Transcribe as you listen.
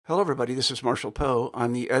Hello, everybody. This is Marshall Poe.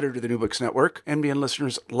 I'm the editor of the New Books Network. NBN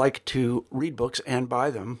listeners like to read books and buy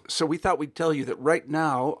them. So we thought we'd tell you that right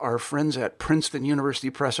now, our friends at Princeton University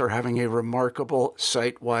Press are having a remarkable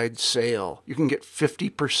site-wide sale. You can get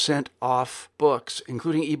 50% off books,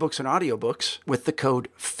 including ebooks and audiobooks, with the code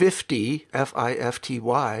 50,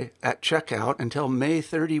 F-I-F-T-Y, at checkout until May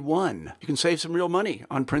 31. You can save some real money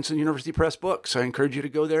on Princeton University Press books. I encourage you to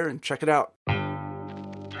go there and check it out.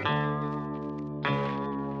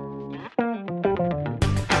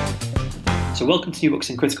 So welcome to New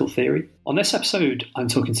Books in Critical Theory. On this episode, I'm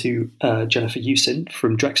talking to Jennifer Usin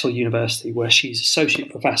from Drexel University, where she's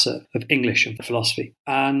Associate Professor of English and Philosophy.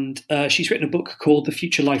 And she's written a book called The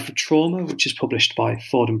Future Life of Trauma, which is published by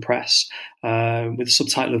Fordham Press, with the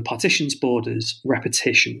subtitle of Partitions, Borders,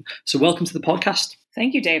 Repetition. So welcome to the podcast.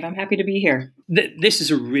 Thank you, Dave. I'm happy to be here. This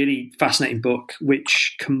is a really fascinating book,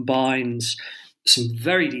 which combines some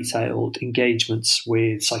very detailed engagements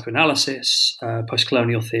with psychoanalysis,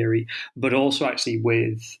 post-colonial theory, but also actually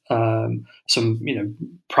with some,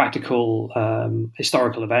 practical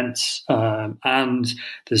historical events. And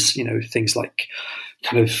there's, things like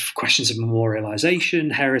kind of questions of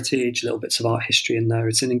memorialization, heritage, little bits of art history in there.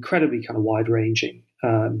 It's an incredibly kind of wide-ranging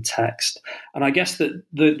text. And I guess that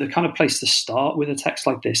the kind of place to start with a text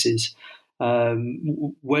like this is,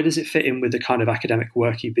 where does it fit in with the kind of academic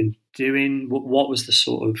work you've been doing? What was the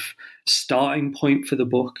sort of starting point for the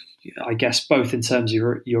book? I guess both in terms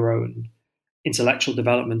of your own intellectual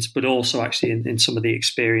developments, but also actually in some of the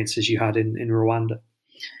experiences you had in Rwanda.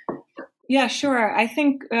 Yeah, sure. I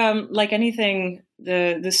think, like anything,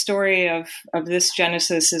 the story of this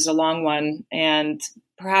genesis is a long one. And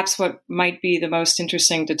perhaps what might be the most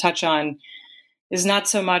interesting to touch on is not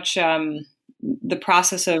so much the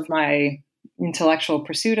process of my intellectual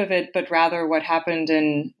pursuit of it, but rather what happened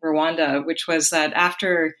in Rwanda, which was that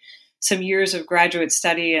after some years of graduate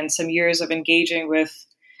study and some years of engaging with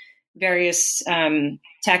various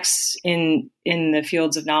texts in the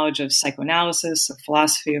fields of knowledge of psychoanalysis, of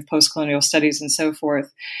philosophy, of post-colonial studies, and so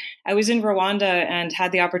forth, I was in Rwanda and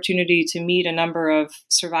had the opportunity to meet a number of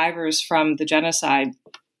survivors from the genocide.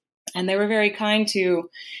 And they were very kind to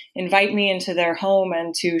invite me into their home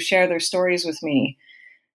and to share their stories with me.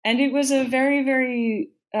 And it was a very, very,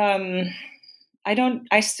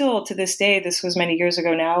 I still, to this day, this was many years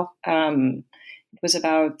ago now, it was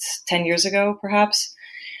about 10 years ago, perhaps.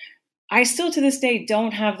 I still, to this day,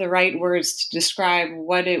 don't have the right words to describe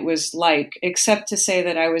what it was like, except to say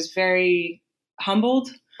that I was very humbled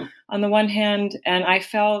on the one hand, and I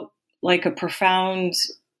felt like a profound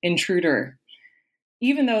intruder,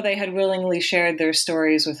 even though they had willingly shared their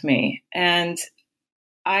stories with me. And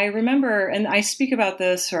I remember, and I speak about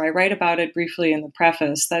this, or I write about it briefly in the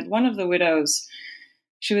preface, that one of the widows,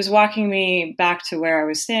 she was walking me back to where I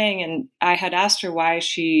was staying, and I had asked her why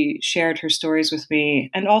she shared her stories with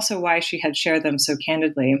me, and also why she had shared them so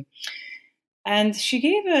candidly. And she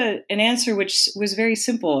gave an answer which was very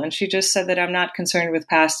simple, and she just said that I'm not concerned with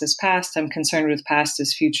past as past, I'm concerned with past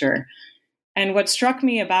as future. And what struck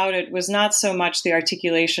me about it was not so much the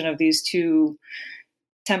articulation of these two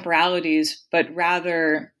temporalities, but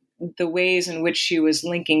rather the ways in which she was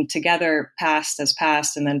linking together past as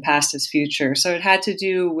past and then past as future. So it had to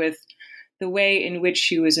do with the way in which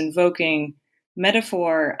she was invoking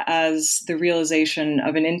metaphor as the realization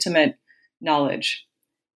of an intimate knowledge.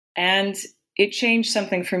 And it changed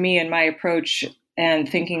something for me in my approach and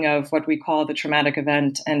thinking of what we call the traumatic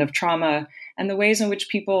event and of trauma and the ways in which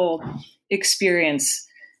people experience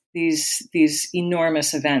these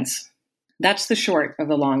enormous events. That's the short of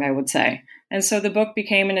the long, I would say. And so the book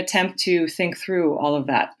became an attempt to think through all of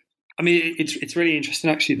that. I mean, it's really interesting,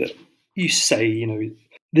 actually, that you say,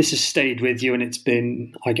 this has stayed with you, and it's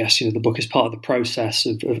been, I guess, the book is part of the process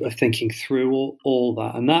of thinking through all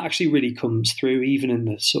that. And that actually really comes through even in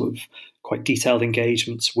the sort of quite detailed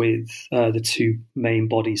engagements with the two main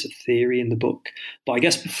bodies of theory in the book. But I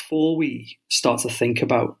guess before we start to think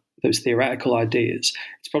about those theoretical ideas,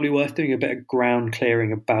 it's probably worth doing a bit of ground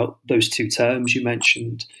clearing about those two terms you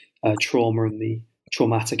mentioned, trauma and the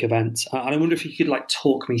traumatic event. And I wonder if you could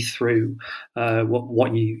talk me through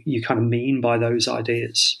what you kind of mean by those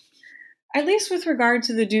ideas. At least with regard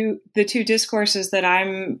to the two discourses that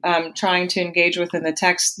I'm trying to engage with in the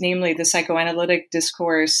text, namely the psychoanalytic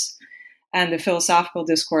discourse and the philosophical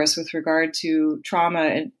discourse with regard to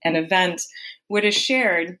trauma and event, what is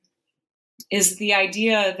shared is the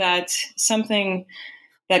idea that something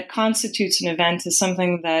that constitutes an event is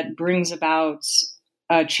something that brings about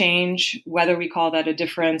a change, whether we call that a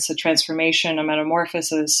difference, a transformation, a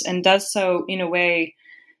metamorphosis, and does so in a way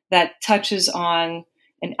that touches on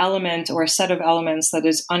an element or a set of elements that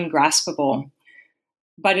is ungraspable.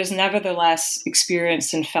 but is nevertheless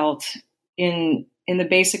experienced and felt in the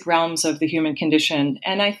basic realms of the human condition.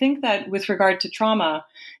 And I think that with regard to trauma,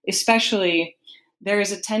 especially, there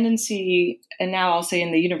is a tendency, and now I'll say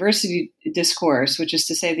in the university discourse, which is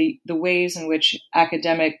to say the ways in which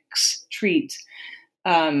academics treat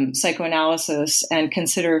psychoanalysis and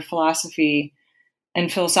consider philosophy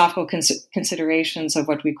and philosophical considerations of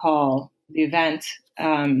what we call the event.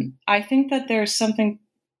 I think that there's something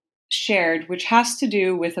shared which has to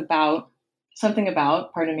do with the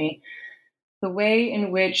way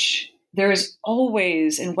in which there is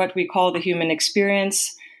always in what we call the human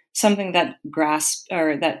experience something that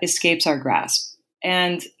escapes our grasp.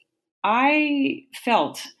 And I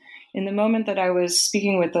felt in the moment that I was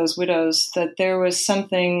speaking with those widows that there was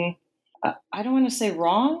something, I don't want to say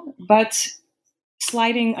wrong, but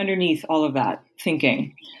sliding underneath all of that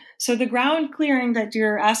thinking. So the ground clearing that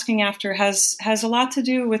you're asking after has a lot to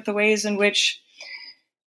do with the ways in which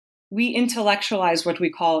we intellectualize what we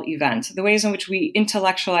call event, the ways in which we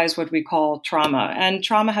intellectualize what we call trauma. And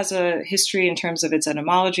trauma has a history in terms of its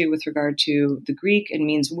etymology with regard to the Greek. It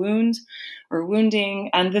means wound or wounding.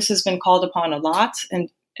 And this has been called upon a lot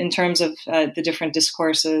in terms of the different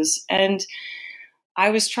discourses. And I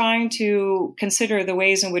was trying to consider the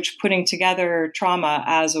ways in which putting together trauma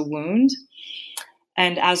as a wound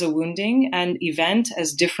and as a wounding and event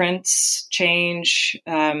as difference, change,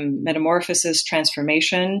 metamorphosis,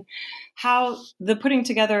 transformation, how the putting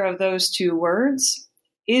together of those two words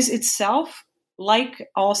is itself like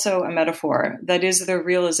also a metaphor that is the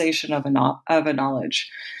realization of a knowledge.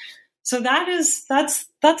 So that's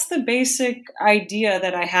the basic idea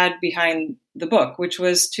that I had behind the book, which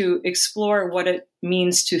was to explore what it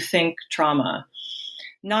means to think trauma.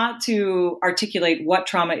 Not to articulate what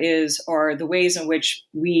trauma is or the ways in which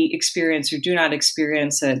we experience or do not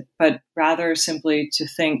experience it, but rather simply to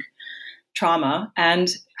think trauma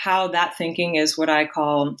and how that thinking is what I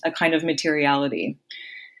call a kind of materiality.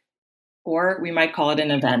 Or we might call it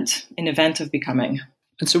an event of becoming.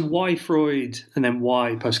 And so why Freud and then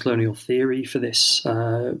why postcolonial theory for this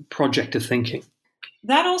project of thinking?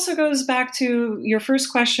 That also goes back to your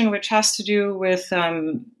first question, which has to do with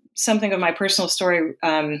something of my personal story.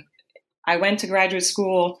 I went to graduate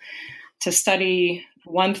school to study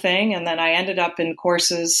one thing, and then I ended up in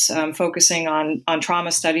courses focusing on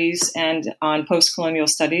trauma studies and on post-colonial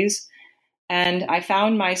studies. And I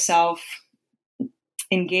found myself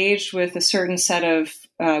engaged with a certain set of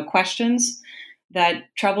questions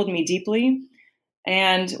that troubled me deeply.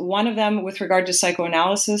 And one of them, with regard to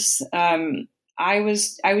psychoanalysis, I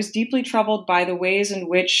was deeply troubled by the ways in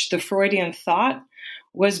which the Freudian thought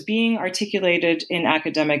was being articulated in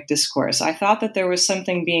academic discourse. I thought that there was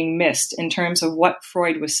something being missed in terms of what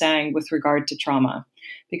Freud was saying with regard to trauma,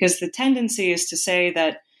 because the tendency is to say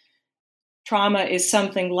that trauma is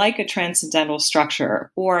something like a transcendental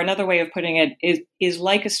structure, or another way of putting it is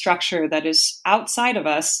like a structure that is outside of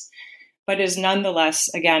us, but is nonetheless,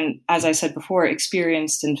 again, as I said before,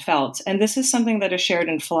 experienced and felt. And this is something that is shared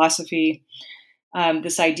in philosophy,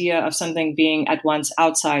 this idea of something being at once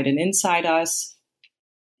outside and inside us.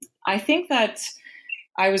 I think that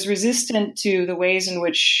I was resistant to the ways in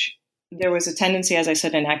which there was a tendency, as I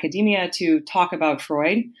said, in academia to talk about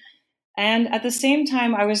Freud. And at the same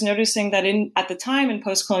time, I was noticing that at the time in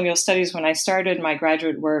post-colonial studies, when I started my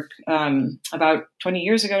graduate work about 20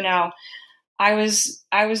 years ago now, I was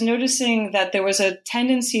noticing that there was a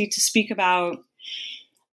tendency to speak about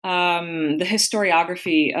the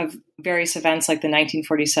historiography of various events like the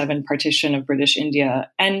 1947 partition of British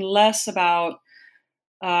India, and less about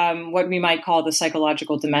what we might call the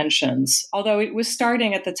psychological dimensions, although it was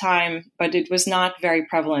starting at the time, but it was not very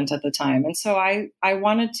prevalent at the time. And so I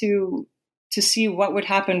wanted to see what would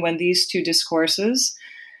happen when these two discourses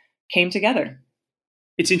came together.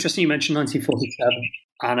 It's interesting you mentioned 1947,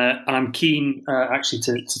 and I'm keen actually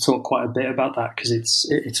to talk quite a bit about that, because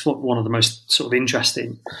it's one of the most sort of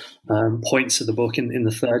interesting points of the book in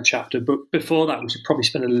the third chapter. But before that, we should probably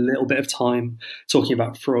spend a little bit of time talking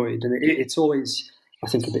about Freud. And it's always, I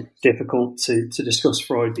think, a bit difficult to discuss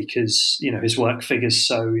Freud because, his work figures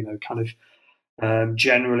so, kind of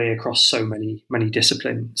generally across so many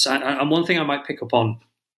disciplines. And one thing I might pick up on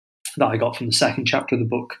that I got from the second chapter of the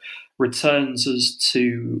book returns us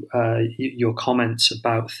to your comments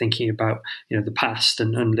about thinking about, the past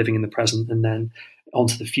and living in the present, and then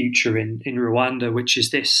onto the future in Rwanda, which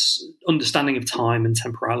is this understanding of time and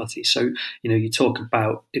temporality. So, you talk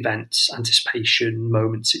about events, anticipation,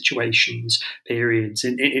 moments, situations, periods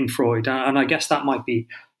in Freud. And I guess that might be,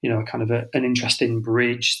 kind of an interesting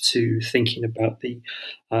bridge to thinking about the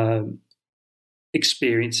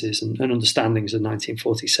experiences and understandings of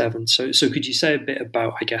 1947. So could you say a bit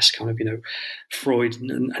about, I guess, kind of, Freud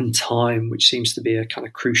and time, which seems to be a kind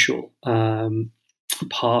of crucial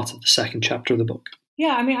part of the second chapter of the book?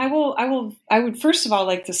 Yeah, I mean, I would first of all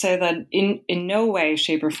like to say that in no way,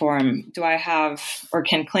 shape, or form do I have or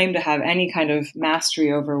can claim to have any kind of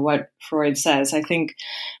mastery over what Freud says. I think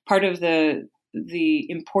part of the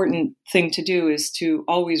important thing to do is to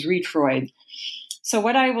always read Freud. So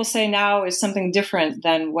what I will say now is something different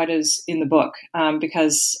than what is in the book,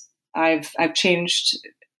 because I've changed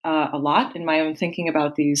a lot in my own thinking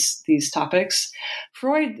about these topics.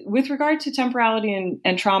 Freud, with regard to temporality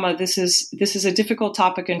and trauma, this is a difficult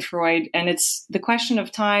topic in Freud, and it's the question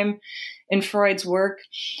of time in Freud's work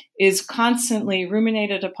is constantly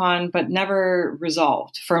ruminated upon but never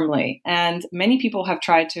resolved firmly. And many people have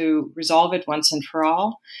tried to resolve it once and for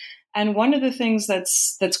all. And one of the things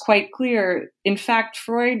that's quite clear, in fact,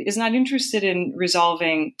 Freud is not interested in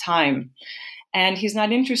resolving time. And he's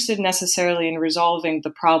not interested necessarily in resolving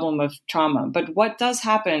the problem of trauma. But what does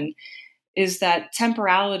happen is that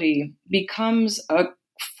temporality becomes a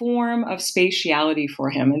form of spatiality for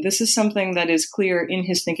him. And this is something that is clear in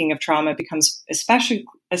his thinking of trauma. It becomes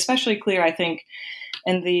especially clear, I think,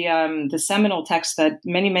 in the seminal text that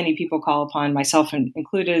many, many people call upon, myself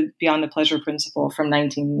included, Beyond the Pleasure Principle from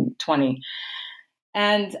 1920.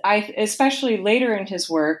 And especially later in his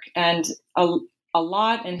work, and a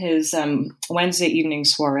lot in his Wednesday evening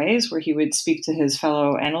soirees, where he would speak to his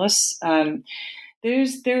fellow analysts,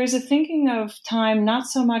 there is a thinking of time not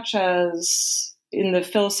so much as in the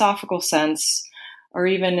philosophical sense, or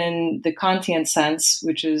even in the Kantian sense,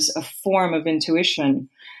 which is a form of intuition,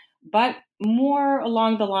 but more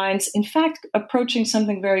along the lines, in fact, approaching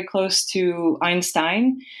something very close to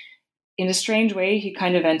Einstein. In a strange way, he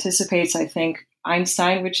kind of anticipates, I think,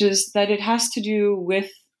 Einstein, which is that it has to do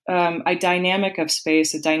with a dynamic of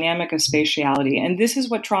space, a dynamic of spatiality. And this is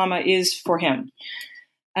what trauma is for him.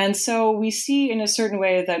 And so we see in a certain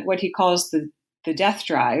way that what he calls the death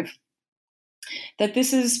drive, that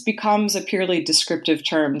this becomes a purely descriptive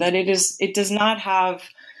term, that it does not have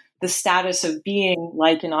the status of being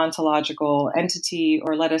like an ontological entity,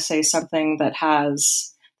 or let us say something that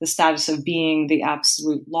has the status of being the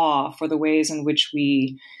absolute law for the ways in which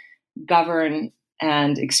we govern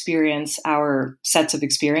and experience our sets of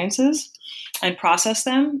experiences and process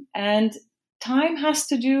them. And time has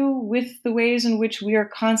to do with the ways in which we are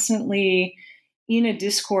constantly in a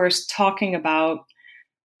discourse talking about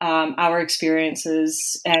our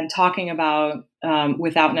experiences and talking about,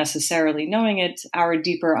 without necessarily knowing it, our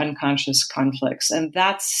deeper unconscious conflicts. And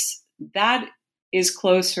that is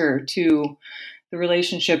closer to the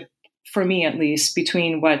relationship, for me at least,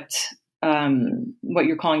 between what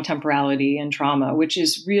you're calling temporality and trauma, which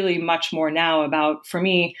is really much more now about, for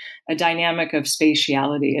me, a dynamic of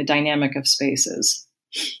spatiality, a dynamic of spaces.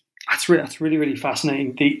 That's really, really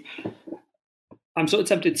fascinating. I'm sort of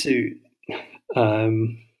tempted to,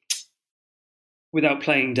 without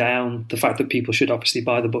playing down the fact that people should obviously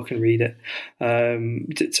buy the book and read it,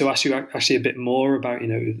 to ask you actually a bit more about,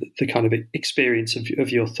 the kind of experience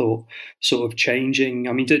of your thought sort of changing.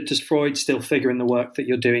 I mean, does Freud still figure in the work that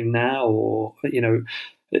you're doing now, or,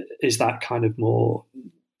 is that kind of more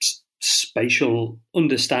spatial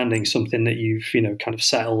understanding something that you've, kind of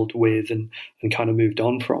settled with and kind of moved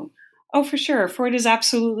on from? Oh, for sure. Freud is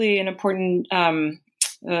absolutely an important,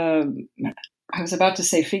 I was about to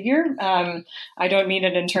say figure. I don't mean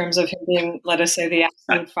it in terms of him being, let us say, the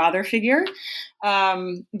absolute father figure.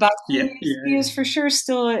 But he is for sure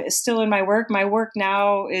still in my work. My work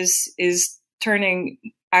now is turning,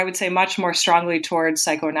 I would say, much more strongly towards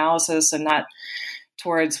psychoanalysis and not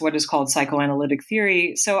towards what is called psychoanalytic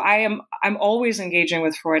theory. So I'm always engaging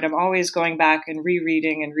with Freud. I'm always going back and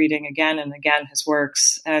rereading and reading again and again his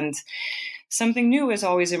works. And something new is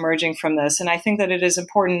always emerging from this. And I think that it is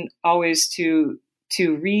important always to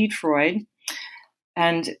read Freud,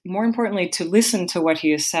 and more importantly, to listen to what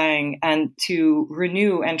he is saying and to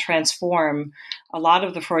renew and transform a lot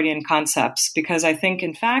of the Freudian concepts. Because I think,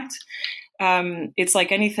 in fact, it's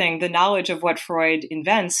like anything, the knowledge of what Freud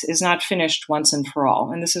invents is not finished once and for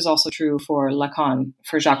all. And this is also true for Lacan,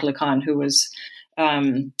 for Jacques Lacan, who was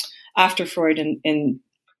after Freud in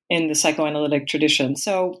the psychoanalytic tradition.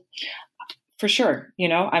 So for sure,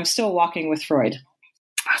 I'm still walking with Freud.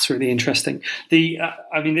 That's really interesting.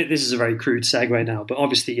 I mean, this is a very crude segue now, but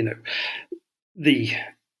obviously, the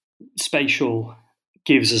spatial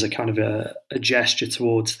gives us a kind of a gesture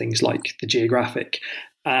towards things like the geographic,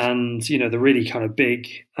 and the really kind of big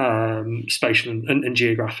spatial and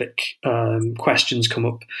geographic questions come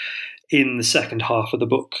up in the second half of the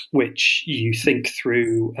book, which you think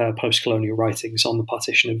through post-colonial writings on the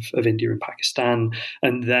partition of India and Pakistan,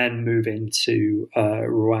 and then move into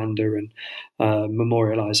Rwanda and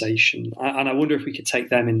memorialization. And I wonder if we could take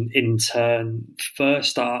them in turn.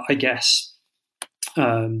 First, I guess,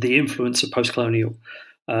 the influence of post-colonial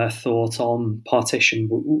thought on partition.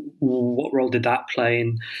 What role did that play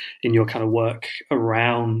in your kind of work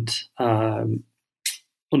around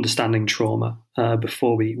understanding trauma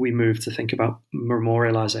before we move to think about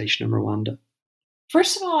memorialization in Rwanda?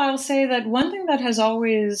 First of all, I'll say that one thing that has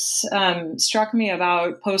always struck me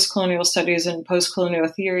about post-colonial studies and post-colonial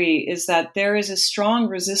theory is that there is a strong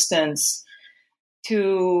resistance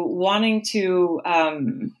to wanting to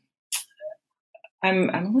I'm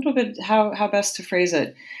a little bit, how best to phrase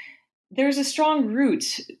it. There's a strong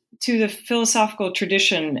root to the philosophical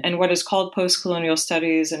tradition and what is called post-colonial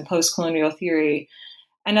studies and post-colonial theory.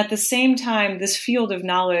 And at the same time, this field of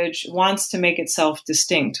knowledge wants to make itself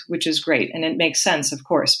distinct, which is great. And it makes sense, of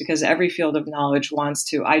course, because every field of knowledge wants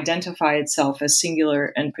to identify itself as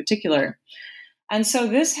singular and particular. And so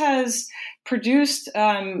this has produced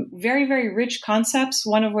very, very rich concepts,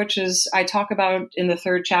 one of which is I talk about in the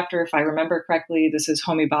third chapter, if I remember correctly. This is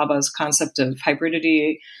Homi Bhabha's concept of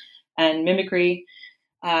hybridity and mimicry,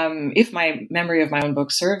 if my memory of my own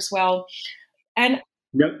book serves well. And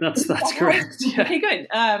no, that's correct. Yeah. Okay, good.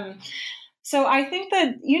 So I think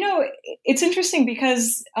that, it's interesting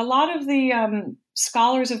because a lot of the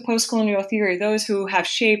scholars of post-colonial theory, those who have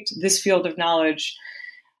shaped this field of knowledge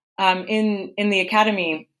in the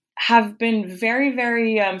academy, have been very,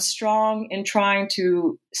 very strong in trying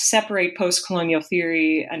to separate post-colonial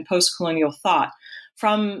theory and post-colonial thought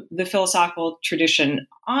from the philosophical tradition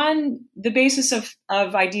on the basis of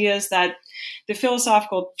ideas that the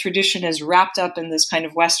philosophical tradition is wrapped up in this kind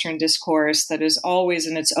of Western discourse that is always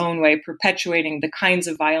in its own way perpetuating the kinds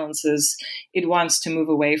of violences it wants to move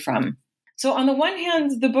away from. So on the one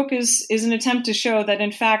hand, the book is an attempt to show that,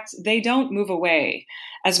 in fact, they don't move away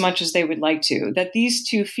as much as they would like to, that these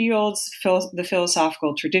two fields, the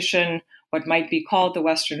philosophical tradition, what might be called the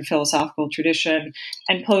Western philosophical tradition,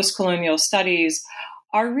 and post-colonial studies,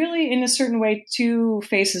 are really, in a certain way, two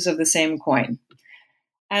faces of the same coin.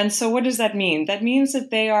 And so what does that mean? That means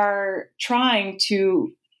that they are trying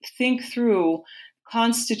to think through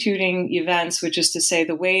constituting events, which is to say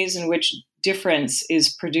the ways in which difference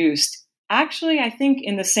is produced, actually, I think,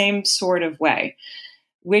 in the same sort of way,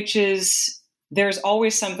 which is there's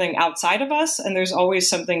always something outside of us and there's always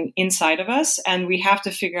something inside of us. And we have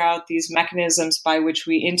to figure out these mechanisms by which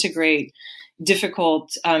we integrate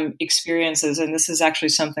difficult experiences. And this is actually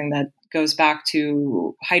something that goes back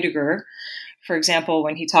to Heidegger, for example,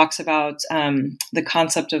 when he talks about the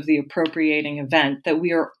concept of the appropriating event, that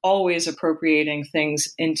we are always appropriating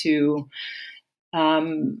things into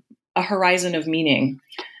a horizon of meaning.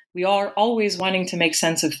 We are always wanting to make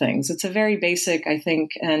sense of things. It's a very basic, I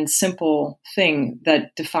think, and simple thing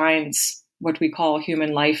that defines what we call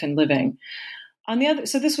human life and living.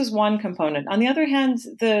 So this was one component. On the other hand,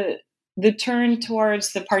 the turn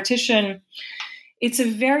towards the partition, it's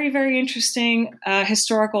a very, very interesting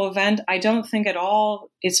historical event. I don't think at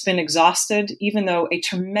all it's been exhausted, even though a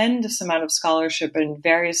tremendous amount of scholarship in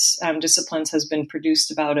various disciplines has been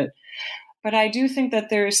produced about it. But I do think that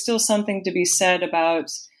there is still something to be said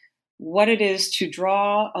about what it is to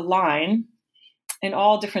draw a line in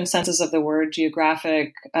all different senses of the word,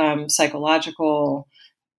 geographic, psychological,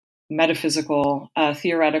 metaphysical,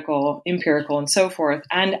 theoretical, empirical, and so forth.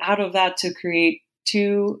 And out of that to create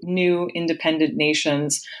two new independent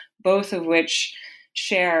nations, both of which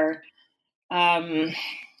share,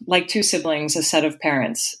 like two siblings, a set of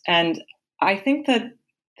parents. And I think that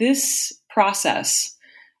this process,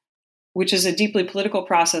 which is a deeply political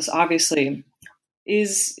process, obviously,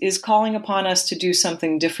 is calling upon us to do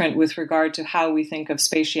something different with regard to how we think of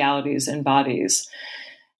spatialities and bodies.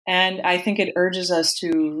 And I think it urges us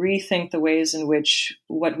to rethink the ways in which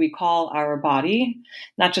what we call our body,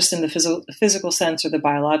 not just in the physical sense or the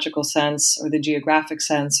biological sense or the geographic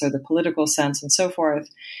sense or the political sense and so forth,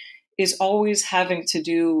 is always having to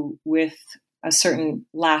do with a certain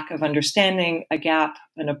lack of understanding, a gap,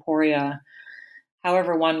 an aporia,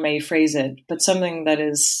 however one may phrase it, but something that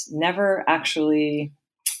is never actually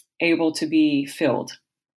able to be filled.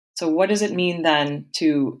 So what does it mean then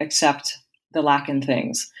to accept the lack in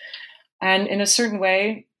things? And in a certain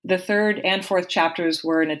way, the third and fourth chapters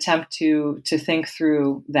were an attempt to think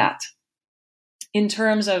through that in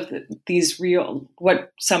terms of these real,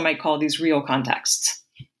 what some might call these real contexts.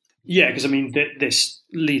 Yeah, because I mean, this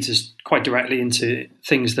leads us quite directly into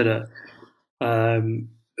things that are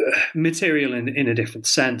material in a different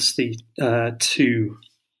sense. The two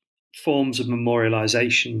forms of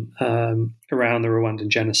memorialization around the Rwandan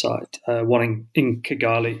genocide, one in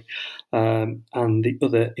Kigali and the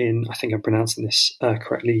other in, I think I'm pronouncing this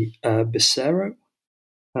correctly, Bisero.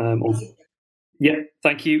 Yeah,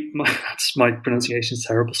 thank you. My pronunciation is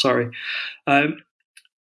terrible, sorry.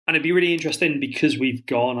 And it'd be really interesting because we've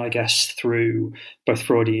gone, I guess, through both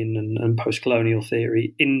Freudian and post-colonial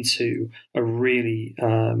theory into a really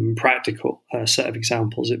practical set of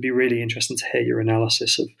examples. It'd be really interesting to hear your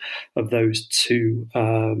analysis of those two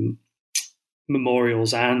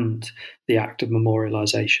memorials and the act of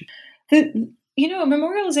memorialization.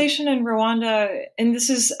 Memorialization in Rwanda, and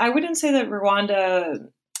I wouldn't say that Rwanda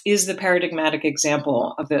is the paradigmatic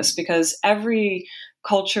example of this, because every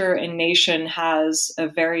culture and nation has a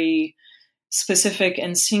very specific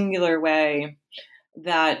and singular way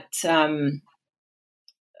that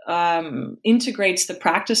integrates the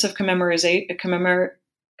practice of commemorating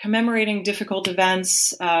difficult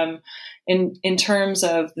events in terms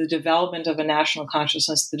of the development of a national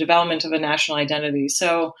consciousness, the development of a national identity.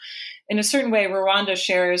 So in a certain way, Rwanda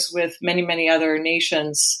shares with many, many other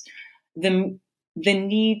nations the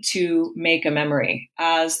need to make a memory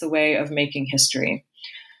as the way of making history.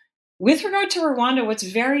 With regard to Rwanda, what's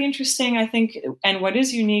very interesting, I think, and what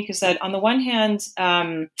is unique is that on the one hand,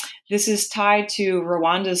 this is tied to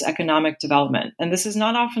Rwanda's economic development, and this is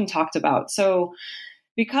not often talked about. So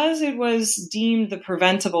because it was deemed the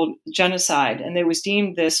preventable genocide, and it was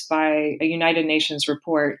deemed this by a United Nations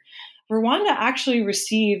report, Rwanda actually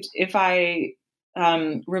received, if I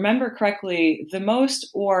remember correctly, the most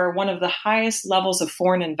or one of the highest levels of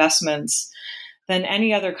foreign investments than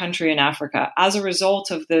any other country in Africa as a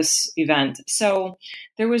result of this event. So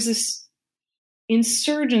there was this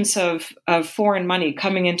insurgence of foreign money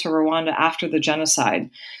coming into Rwanda after the genocide.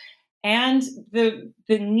 And the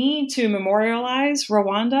need to memorialize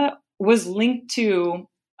Rwanda was linked to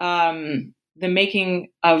the making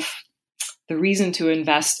of the reason to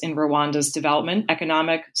invest in Rwanda's development,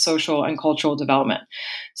 economic, social, and cultural development.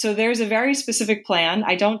 So there's a very specific plan.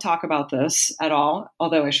 I don't talk about this at all,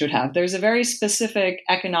 although I should have. There's a very specific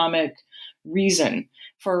economic reason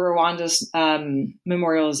for Rwanda's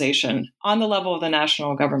memorialization on the level of the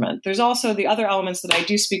national government. There's also the other elements that I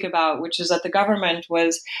do speak about, which is that the government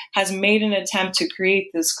has made an attempt to create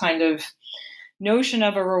this kind of notion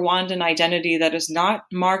of a Rwandan identity that is not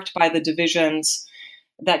marked by the divisions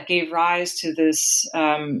that gave rise to this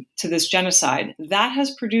genocide. That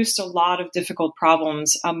has produced a lot of difficult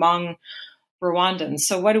problems among Rwandans.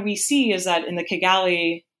 So what do we see is that in the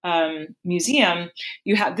Kigali museum,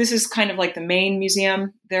 this is kind of like the main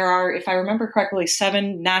museum. There are, if I remember correctly,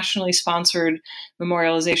 7 nationally sponsored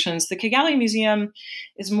memorializations. The Kigali Museum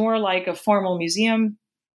is more like a formal museum.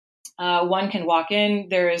 One can walk in.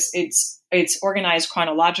 It's organized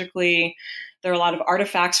chronologically. There are a lot of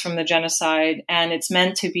artifacts from the genocide, and it's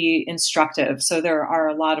meant to be instructive. So there are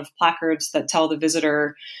a lot of placards that tell the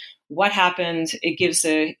visitor what happened. It gives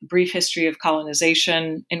a brief history of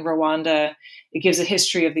colonization in Rwanda. It gives a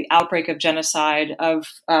history of the outbreak of genocide, of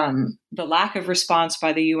the lack of response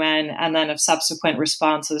by the UN, and then of subsequent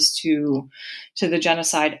responses to the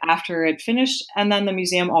genocide after it finished. And then the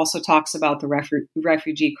museum also talks about the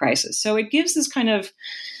refugee crisis. So it gives this kind of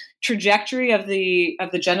trajectory of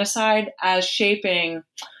the genocide as shaping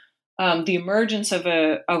the emergence of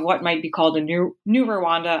what might be called a new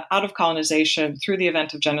Rwanda out of colonization through the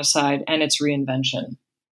event of genocide and its reinvention.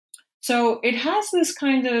 So it has this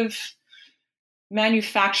kind of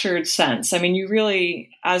manufactured sense. I mean, you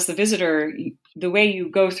really, as the visitor, the way you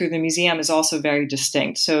go through the museum is also very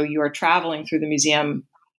distinct. So you are traveling through the museum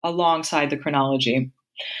alongside the chronology.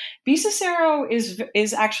 Bisesero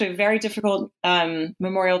is actually a very difficult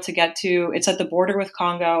memorial to get to. It's at the border with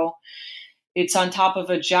Congo. It's on top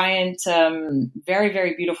of a giant, very,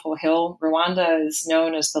 very beautiful hill. Rwanda is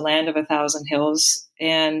known as the land of 1,000 hills,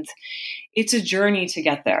 and it's a journey to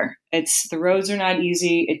get there. The roads are not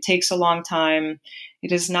easy. It takes a long time.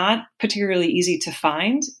 It is not particularly easy to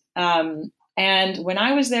find. And when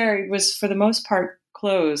I was there, it was for the most part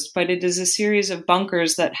closed, but it is a series of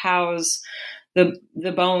bunkers that house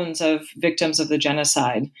the bones of victims of the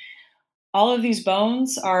genocide. All of these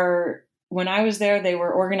bones when I was there, they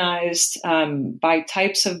were organized by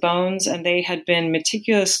types of bones, and they had been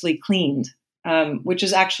meticulously cleaned, which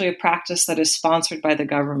is actually a practice that is sponsored by the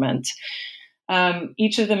government.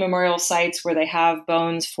 Each of the memorial sites where they have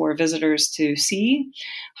bones for visitors to see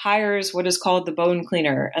hires what is called the bone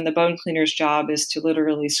cleaner, and the bone cleaner's job is to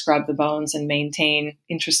literally scrub the bones and maintain,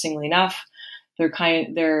 interestingly enough,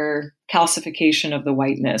 their calcification of the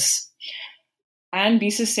whiteness. And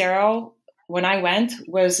Bisesero when I went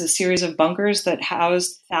was a series of bunkers that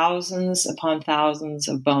housed thousands upon thousands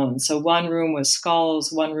of bones. So one room was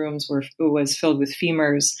skulls, one room was filled with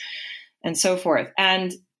femurs, and so forth.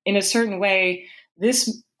 And in a certain way,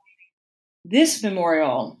 this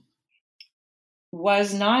memorial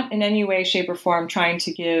was not in any way, shape, or form trying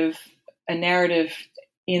to give a narrative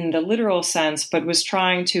in the literal sense, but was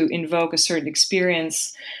trying to invoke a certain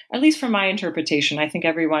experience, at least from my interpretation. I think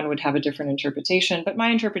everyone would have a different interpretation, but my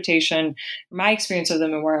interpretation, my experience of the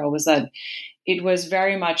memorial was that it was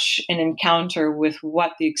very much an encounter with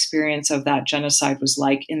what the experience of that genocide was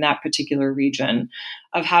like in that particular region,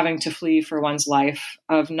 of having to flee for one's life,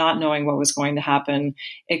 of not knowing what was going to happen,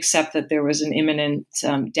 except that there was an imminent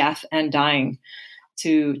death and dying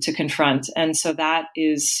to confront. And so that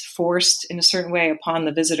is forced in a certain way upon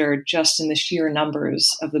the visitor just in the sheer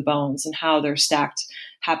numbers of the bones and how they're stacked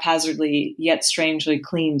haphazardly, yet strangely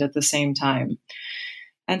cleaned at the same time.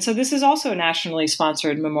 And so this is also a nationally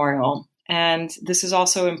sponsored memorial. And this is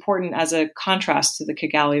also important as a contrast to the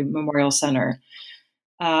Kigali Memorial Center.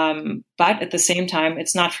 But at the same time,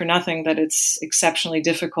 it's not for nothing that it's exceptionally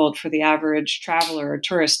difficult for the average traveler or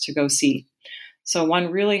tourist to go see. So one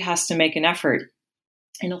really has to make an effort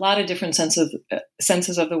in a lot of different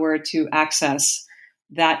senses of the word to access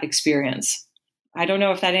that experience. I don't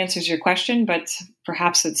know if that answers your question, but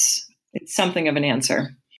perhaps it's something of an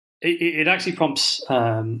answer. It actually prompts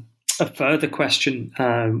a further question,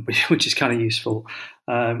 which is kind of useful,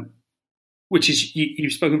 which is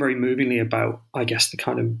you've spoken very movingly about, I guess, the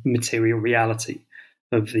kind of material reality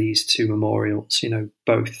of these two memorials,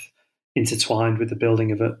 both intertwined with the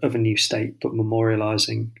building of a new state, but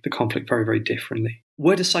memorializing the conflict very, very differently.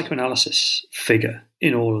 Where does psychoanalysis figure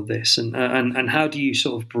in all of this? And how do you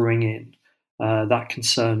sort of bring in that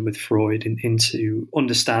concern with Freud into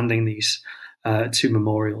understanding these two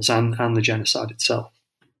memorials and the genocide itself?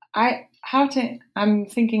 I'm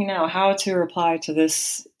thinking now how to reply to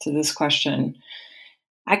this question.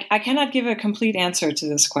 I cannot give a complete answer to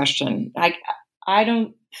this question. I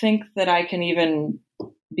don't think that I can even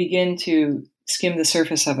begin to skim the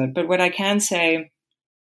surface of it. But what I can say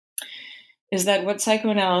is that what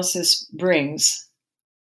psychoanalysis brings,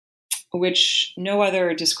 which no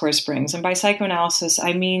other discourse brings, and by psychoanalysis,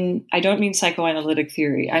 I don't mean psychoanalytic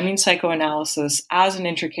theory. I mean psychoanalysis as an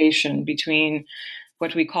intrication between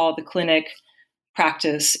what we call the clinic,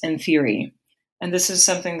 practice, and theory. And this is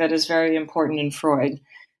something that is very important in Freud,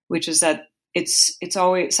 which is that it's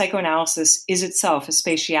always, psychoanalysis is itself a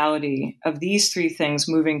spatiality of these three things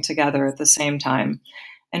moving together at the same time,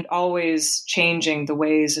 and always changing the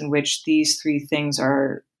ways in which these three things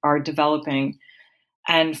are developing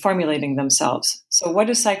and formulating themselves. So what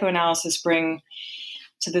does psychoanalysis bring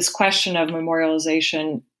to this question of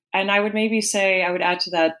memorialization? And I would add to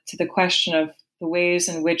that, to the question of the ways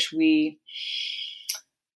in which we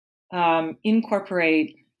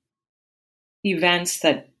incorporate events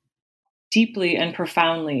that deeply and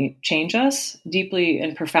profoundly change us, deeply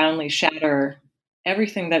and profoundly shatter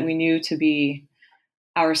everything that we knew to be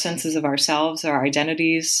our senses of ourselves, our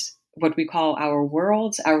identities, what we call our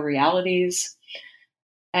worlds, our realities,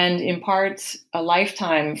 and impart a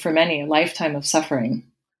lifetime, for many, a lifetime of suffering.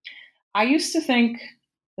 I used to think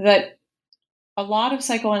that a lot of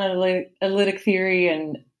psychoanalytic theory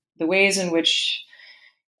and the ways in which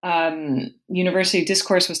university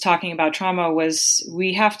discourse was talking about trauma was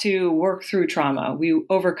we have to work through trauma, we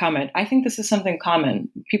overcome it. I think this is something common.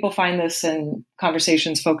 People find this in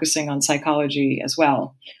conversations focusing on psychology as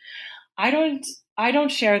well. I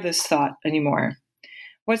don't share this thought anymore.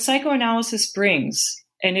 What psychoanalysis brings,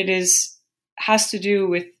 and has to do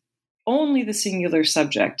with only the singular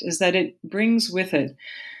subject, is that it brings with it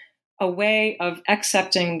a way of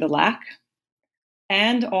accepting the lack,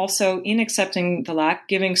 and also in accepting the lack,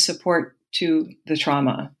 giving support to the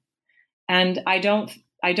trauma. And I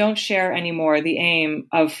don't share anymore the aim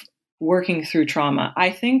of working through trauma. I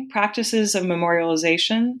think practices of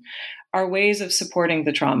memorialization are ways of supporting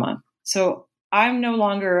the trauma. So I'm no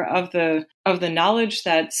longer of the knowledge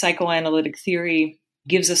that psychoanalytic theory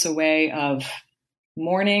gives us a way of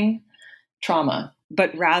mourning trauma,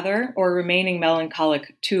 but rather, or remaining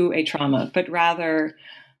melancholic to a trauma, but rather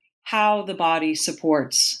how the body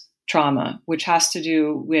supports trauma, which has to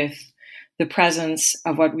do with the presence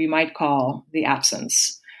of what we might call the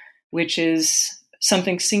absence, which is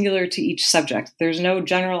something singular to each subject. There's no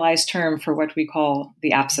generalized term for what we call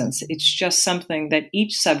the absence. It's just something that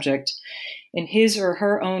each subject, in his or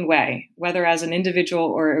her own way, whether as an individual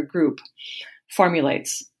or a group,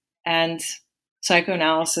 formulates. And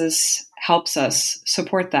psychoanalysis helps us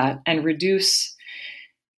support that and reduce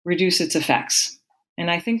its effects. And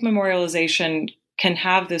I think memorialization can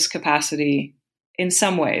have this capacity in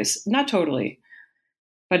some ways, not totally,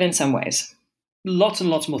 but in some ways. Lots and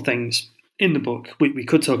lots more things in the book. We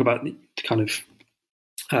could talk about the kind of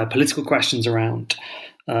political questions around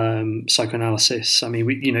psychoanalysis. I mean,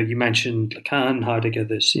 you mentioned Lacan, Heidegger.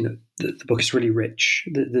 There's, the book is really rich.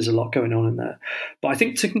 There's a lot going on in there. But I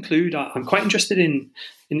think to conclude, I'm quite interested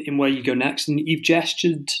in where you go next. And you've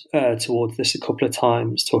gestured towards this a couple of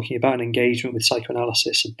times, talking about an engagement with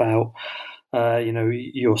psychoanalysis, about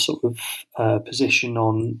your sort of position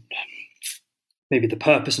on maybe the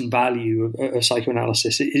purpose and value of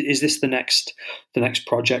psychoanalysis. Is this the next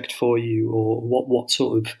project for you, or what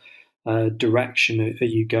sort of direction are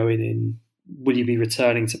you going in? Will you be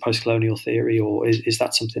returning to post-colonial theory, or is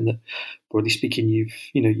that something that, broadly speaking,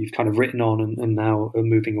 you've kind of written on and now are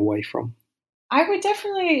moving away from? I would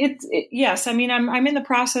definitely, yes. I mean, I'm in the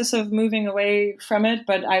process of moving away from it,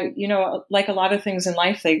 but I, like a lot of things in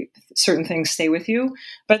life, certain things stay with you.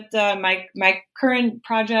 But my current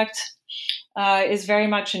project is very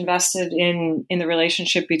much invested in the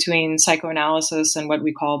relationship between psychoanalysis and what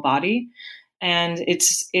we call body. And it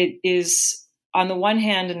is, on the one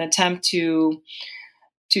hand, an attempt to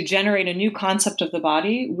generate a new concept of the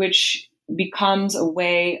body, which becomes a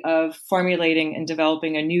way of formulating and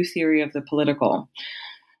developing a new theory of the political.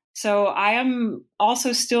 So I am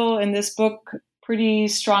also still in this book pretty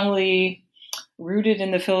strongly rooted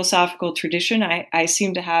in the philosophical tradition. I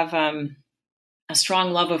seem to have a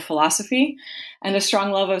strong love of philosophy and a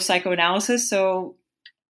strong love of psychoanalysis. So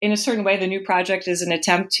in a certain way, the new project is an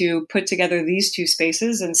attempt to put together these two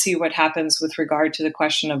spaces and see what happens with regard to the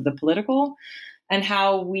question of the political, and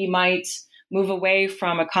how we might move away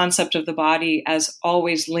from a concept of the body as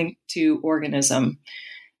always linked to organism.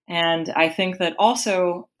 And I think that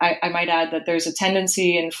also, I might add that there's a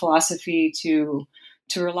tendency in philosophy to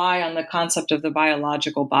rely on the concept of the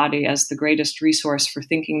biological body as the greatest resource for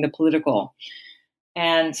thinking the political.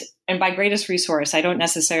 And by greatest resource, I don't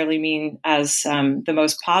necessarily mean as the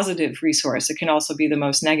most positive resource. It can also be the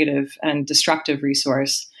most negative and destructive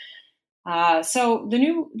resource. So the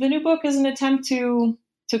new book is an attempt to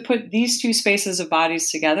put these two spaces of bodies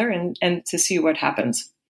together and to see what happens.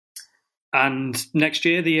 And next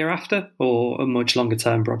year, the year after, or a much longer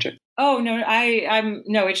term project? Oh no,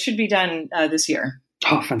 no, it should be done this year.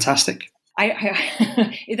 Oh, fantastic!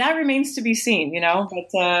 That remains to be seen,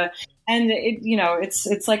 But and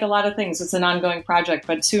it's like a lot of things. It's an ongoing project,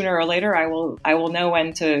 but sooner or later, I will know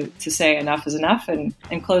when to say enough is enough and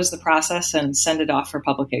close the process and send it off for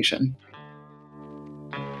publication.